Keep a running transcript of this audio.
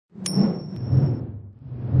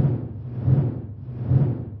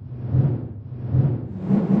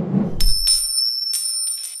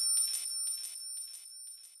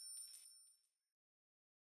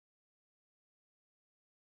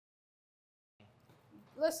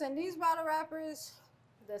listen, these battle rappers,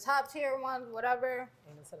 the top tier ones, whatever,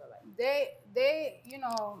 they, you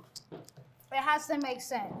know, it has to make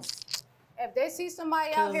sense. If they see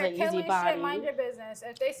somebody out here killing shit, mind your business.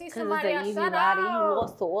 If they see somebody out, shut up. You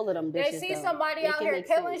lost to all of them bitches. They see somebody out here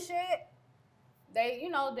killing shit, they, you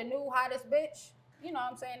know, the new hottest bitch, you know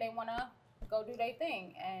what I'm saying? They want to go do their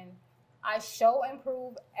thing. And I show and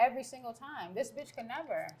prove every single time. This bitch could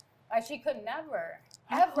never. Like, she could never,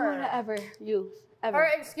 ever. Ever. Her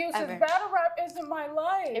excuse is battle rap isn't my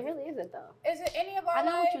life. It really isn't, though. Is it any of our lives?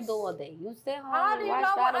 I know what you do all day. You stay home and watch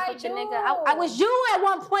know battles with your nigga. I was you at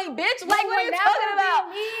one point, bitch. Like, what are you talking about?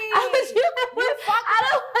 I was you at one point. I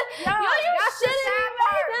don't. Yo, you shitting me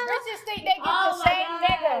right now. Bitches think they get the same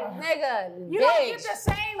nigga. Nigga, you don't get the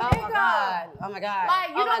same nigga. Oh my God. Like,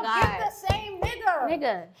 you don't get the same nigga.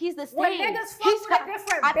 Nigga, he's the same. When niggas fuck with a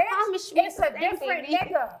different bitch, it's a different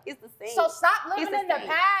nigga. He's the same. So stop living in the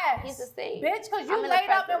past. He's the same. Bitch, because you laid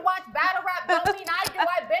up and watch battle rap don't mean I do.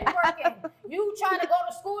 I've been working. You trying to go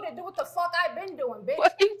to school to do what the fuck I've been doing, bitch.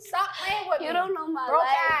 Stop playing with me. You don't know my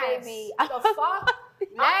life, baby. The fuck?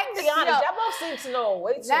 I'm be honest, y'all both seem to know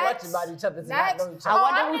way too much about each other to not know each other. I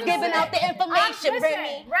wonder who's giving out the information,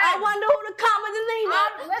 Remy. I wonder who the common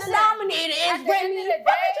denominator is, Remy.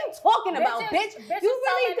 What are you talking about, bitch? You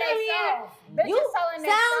really think you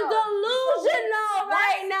sound delusional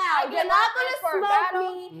right now. You're not gonna smoke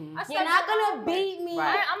me. You're not gonna beat me.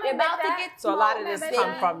 You're about to get smoked. So a lot of this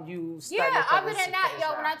come from you studying. Yeah, other than that,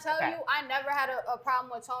 yo, when I tell you, I never had a problem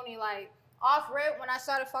with Toni, like, off rip, when I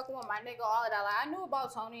started fucking with my nigga, all of that, like, I knew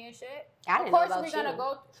about Toni and shit. I didn't know about you. Of course, we're gonna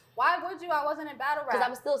go. Why would you? I wasn't in battle rap. Because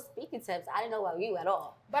I'm still speaking tips. I didn't know about you at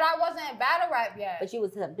all. But I wasn't in battle rap yet. But you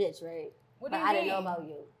was a bitch, right? What do you mean? I didn't mean? know about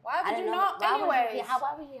you. Why would you know? Anyways,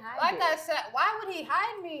 why would he hide like you? I said, why would he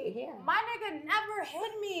hide me? Yeah. My nigga never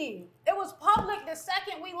hit me. It was public the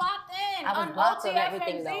second we locked in. I was blocked on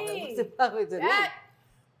everything, though. It was public to me.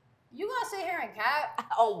 You gonna sit here and cap?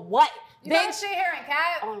 On what? You gonna sit here and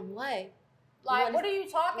cap? On what? Like, what are you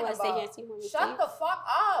talking about? Shut the fuck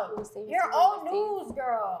up. You're old news,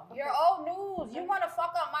 girl. You're old news. You want to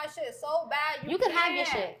fuck up my shit so bad. You can have your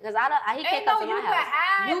shit. Because he can't come to my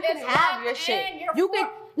house. You can have your shit. You can.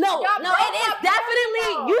 No, it is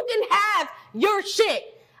definitely. You can have your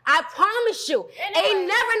shit. I promise you. Ain't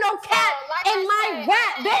never no cat in my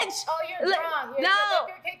rap, bitch. Oh, you're drunk. No,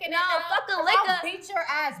 fuck a liquor. I'll beat your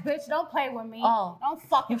ass, bitch. Don't play with me. Don't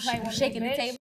fucking play with me, shaking the table.